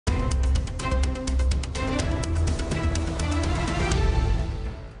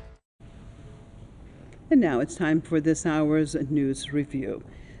And now it's time for this hour's news review.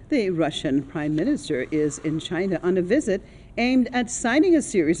 The Russian Prime Minister is in China on a visit aimed at signing a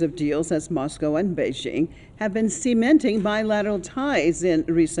series of deals as Moscow and Beijing have been cementing bilateral ties in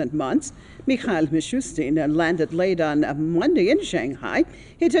recent months. Mikhail Mishustin landed late on Monday in Shanghai.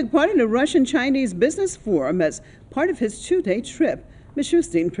 He took part in a Russian-Chinese business forum as part of his two-day trip.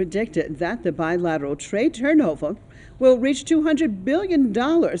 Mishustin predicted that the bilateral trade turnover will reach $200 billion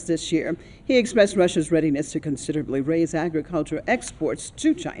this year. He expressed Russia's readiness to considerably raise agriculture exports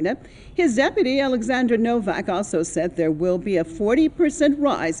to China. His deputy, Alexander Novak, also said there will be a 40%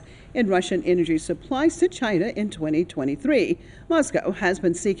 rise in Russian energy supplies to China in 2023. Moscow has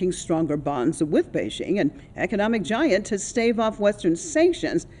been seeking stronger bonds with Beijing, an economic giant, to stave off Western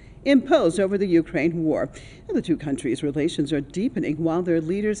sanctions imposed over the Ukraine war. The two countries' relations are deepening while their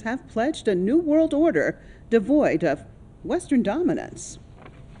leaders have pledged a new world order devoid of Western dominance.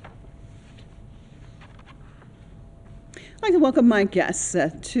 I'd like to welcome my guests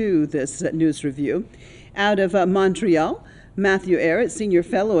to this news review. Out of Montreal, Matthew Ehret, Senior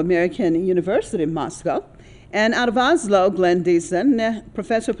Fellow, American University in Moscow. And out of Oslo, Glenn Diesen,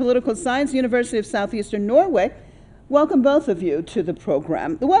 Professor of Political Science, University of Southeastern Norway. Welcome both of you to the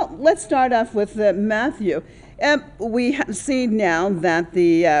program. Well, let's start off with Matthew. We have seen now that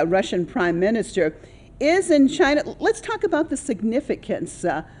the Russian Prime Minister is in China. Let's talk about the significance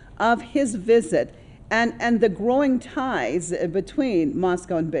of his visit and the growing ties between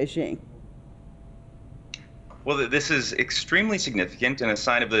Moscow and Beijing. Well, this is extremely significant and a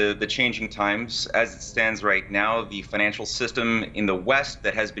sign of the changing times. As it stands right now, the financial system in the West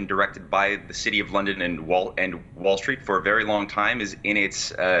that has been directed by the City of London and Wall Street for a very long time is in its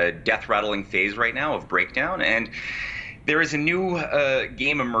death-rattling phase right now of breakdown. And there is a new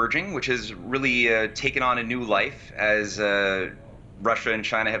game emerging, which has really taken on a new life as Russia and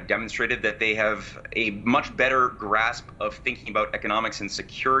China have demonstrated that they have a much better grasp of thinking about economics and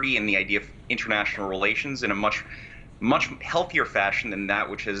security and the idea of international relations in a much healthier fashion than that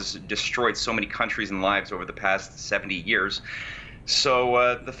which has destroyed so many countries and lives over the past 70 years.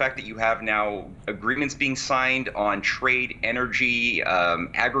 So the fact that you have now agreements being signed on trade, energy,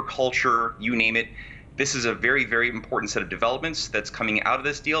 agriculture, you name it, this is a very, very important set of developments that's coming out of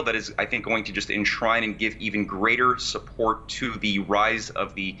this deal that is, I think, going to just enshrine and give even greater support to the rise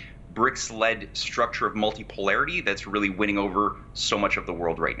of the BRICS-led structure of multipolarity that's really winning over so much of the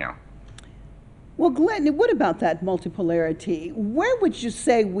world right now. Well, Glenn, what about that multipolarity? Where would you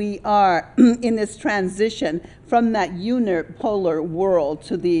say we are in this transition from that unipolar world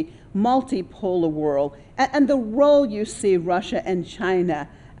to the multipolar world, and the role you see Russia and China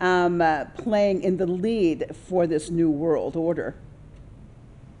playing in the lead for this new world order?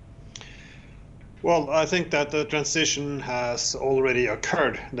 Well, I think that the transition has already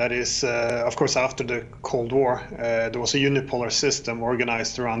occurred. That is, of course, after the Cold War, there was a unipolar system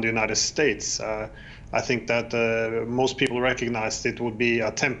organized around the United States. I think that most people recognized it would be a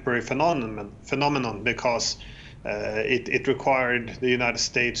temporary phenomenon because it required the United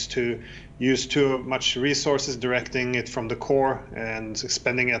States to use too much resources, directing it from the core and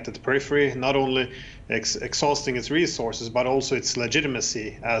spending it at the periphery, not only exhausting its resources, but also its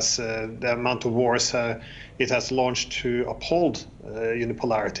legitimacy as the amount of wars it has launched to uphold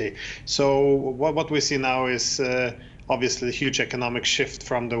unipolarity. So what we see now is obviously a huge economic shift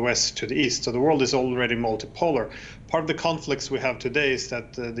from the west to the east. So the world is already multipolar. Part of the conflicts we have today is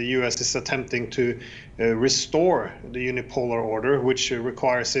that the US is attempting to restore the unipolar order, which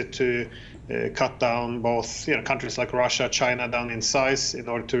requires it to cut down both countries like Russia, China down in size in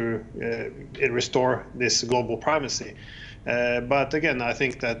order to restore this global primacy. But again, I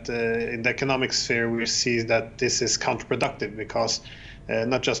think that in the economic sphere, we see that this is counterproductive because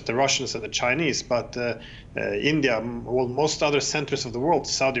not just the Russians and the Chinese, but India, well, most other centers of the world,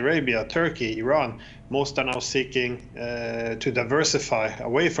 Saudi Arabia, Turkey, Iran, most are now seeking to diversify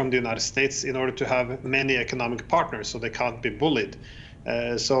away from the United States in order to have many economic partners so they can't be bullied.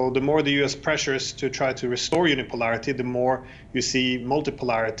 So the more the US pressures to try to restore unipolarity, the more you see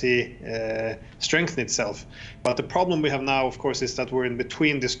multipolarity strengthen itself. But the problem we have now, of course, is that we're in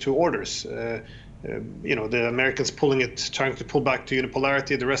between these two orders. The Americans trying to pull back to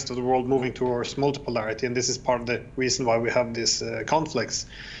unipolarity, the rest of the world moving towards multipolarity, and this is part of the reason why we have these conflicts.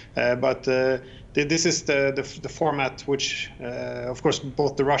 But this is the format which, of course,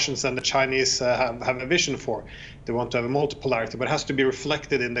 both the Russians and the Chinese have a vision for. They want to have a multipolarity, but it has to be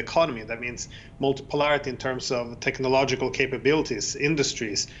reflected in the economy. That means multipolarity in terms of technological capabilities,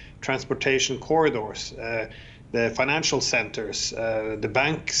 industries, transportation corridors, the financial centers, the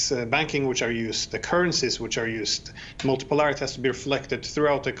banks, banking which are used, the currencies which are used. Multipolarity has to be reflected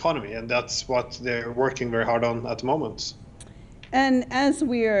throughout the economy, and that's what they're working very hard on at the moment. And as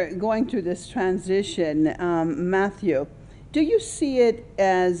we're going through this transition, Matthew, do you see it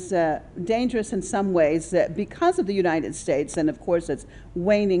as dangerous in some ways because of the United States and, of course, its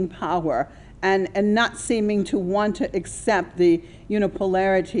waning power and not seeming to want to accept the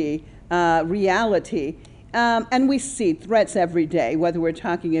unipolarity reality? And we see threats every day, whether we're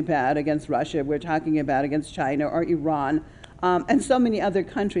talking about against Russia, we're talking about against China or Iran, and so many other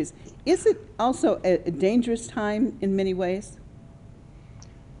countries. Is it also a dangerous time in many ways?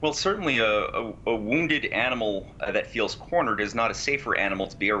 Well, certainly a wounded animal that feels cornered is not a safer animal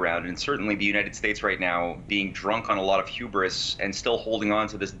to be around. And certainly the United States right now, being drunk on a lot of hubris and still holding on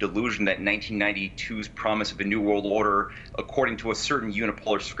to this delusion that 1992's promise of a new world order, according to a certain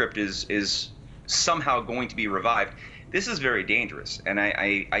unipolar script, is somehow going to be revived. This is very dangerous. And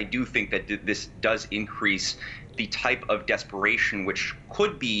I do think that this does increase the type of desperation which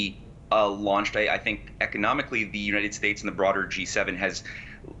could be launched. I think economically the United States and the broader G7 has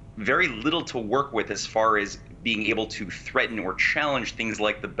very little to work with as far as being able to threaten or challenge things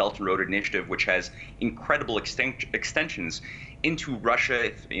like the Belt and Road Initiative, which has incredible extensions into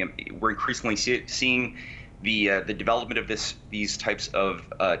Russia. We're increasingly seeing the development of these types of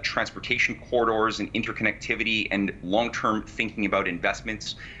transportation corridors and interconnectivity and long-term thinking about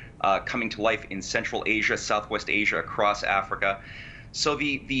investments coming to life in Central Asia, Southwest Asia, across Africa. So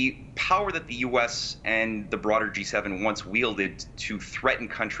the power that the U.S. and the broader G7 once wielded to threaten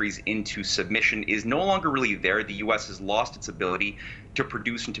countries into submission is no longer really there. The U.S. has lost its ability to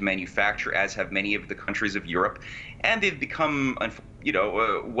produce and to manufacture, as have many of the countries of Europe, and they've become,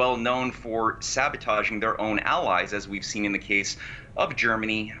 well known for sabotaging their own allies, as we've seen in the case of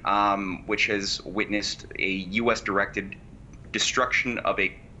Germany, which has witnessed a U.S.-directed destruction of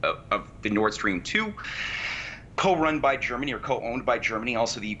the Nord Stream 2. Co-run by Germany or co-owned by Germany.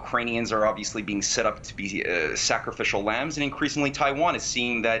 Also, the Ukrainians are obviously being set up to be sacrificial lambs, and increasingly Taiwan is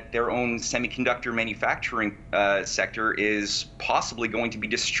seeing that their own semiconductor manufacturing sector is possibly going to be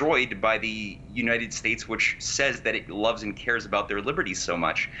destroyed by the United States, which says that it loves and cares about their liberties so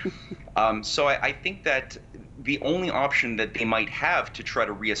much. So I think that the only option that they might have to try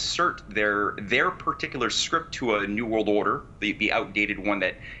to reassert their particular script to a new world order, the outdated one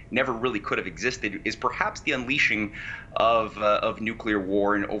that never really could have existed, is perhaps the unleashing of nuclear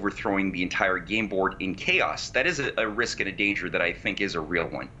war and overthrowing the entire game board in chaos. That is a risk and a danger that I think is a real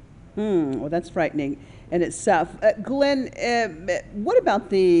one. Well, that's frightening in itself. Glenn, what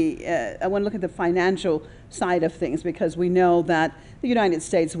about I want to look at the financial side of things, because we know that the United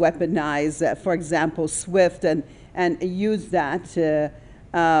States weaponized, for example, SWIFT and used that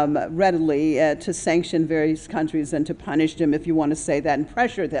readily to sanction various countries and to punish them, if you want to say that, and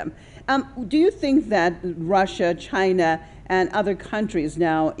pressure them. Do you think that Russia, China, and other countries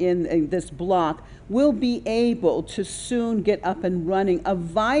now in this bloc will be able to soon get up and running a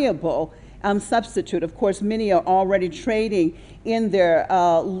viable substitute? Of course, many are already trading in their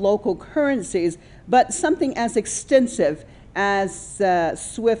local currencies, but something as extensive as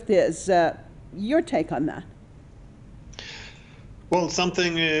SWIFT is. Your take on that? Well,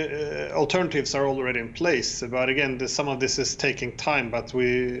 alternatives are already in place, but again, some of this is taking time. But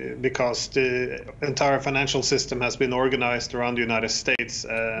because the entire financial system has been organized around the United States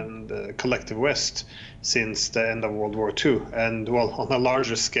and the collective West since the end of World War II, and well, on a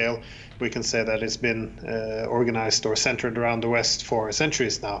larger scale, we can say that it's been organized or centered around the West for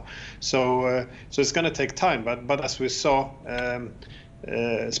centuries now. So it's going to take time. But as we saw.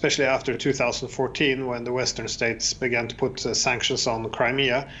 Especially after 2014, when the Western states began to put sanctions on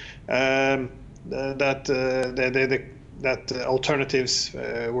Crimea, that alternatives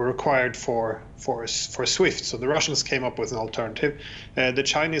were required for SWIFT. So the Russians came up with an alternative. The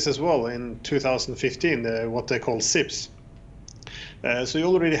Chinese as well in 2015, what they call SIPs. So you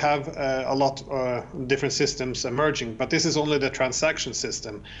already have a lot of different systems emerging, but this is only the transaction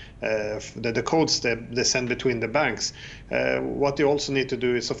system, the codes they send between the banks. What you also need to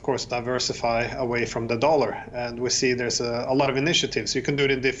do is, of course, diversify away from the dollar. And we see there's a lot of initiatives. You can do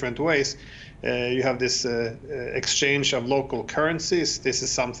it in different ways. You have this exchange of local currencies. This is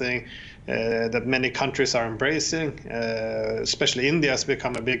something that many countries are embracing. Especially India has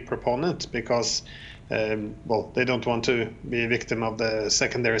become a big proponent because well, they don't want to be a victim of the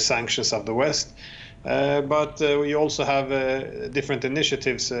secondary sanctions of the West. But we also have different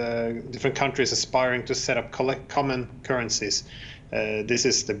initiatives, different countries aspiring to set up common currencies. This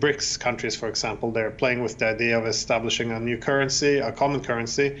is the BRICS countries, for example. They're playing with the idea of establishing a new currency, a common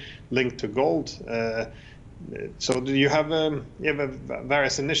currency linked to gold. so you have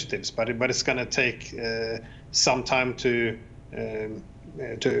various initiatives, but it's going to take some time to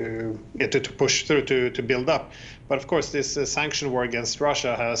push through to build up. But of course, this sanction war against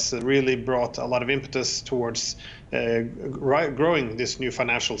Russia has really brought a lot of impetus towards growing this new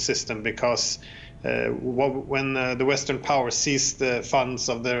financial system, because when the Western powers seized the funds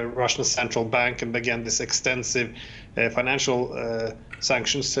of the Russian central bank and began this extensive financial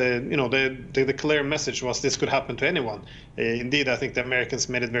sanctions, the clear message was this could happen to anyone. Indeed, I think the Americans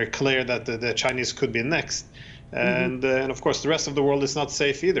made it very clear that the Chinese could be next. And of course, the rest of the world is not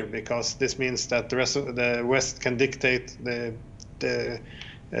safe either, because this means that the rest of the West can dictate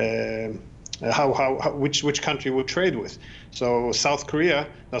which country we trade with. So South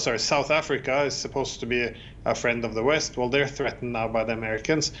Africa is supposed to be a friend of the West. Well, they're threatened now by the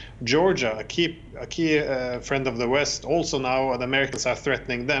Americans. Georgia, a key friend of the West, also now the Americans are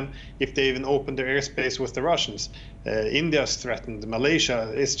threatening them if they even open their airspace with the Russians. India is threatened.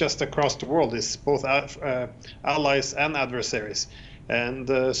 Malaysia, it's just across the world. It's both allies and adversaries.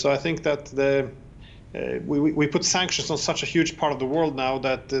 And so I think that we put sanctions on such a huge part of the world now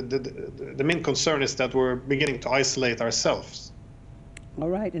that the main concern is that we're beginning to isolate ourselves. All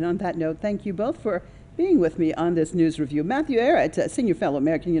right, and on that note, thank you both for being with me on this news review. Matthew Ehret, Senior Fellow,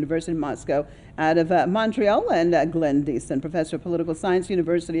 American University in Moscow out of Montreal, and Glenn Deepen, Professor of Political Science,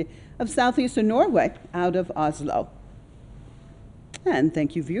 University of Southeastern Norway out of Oslo. And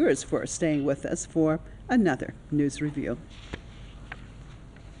thank you, viewers, for staying with us for another news review.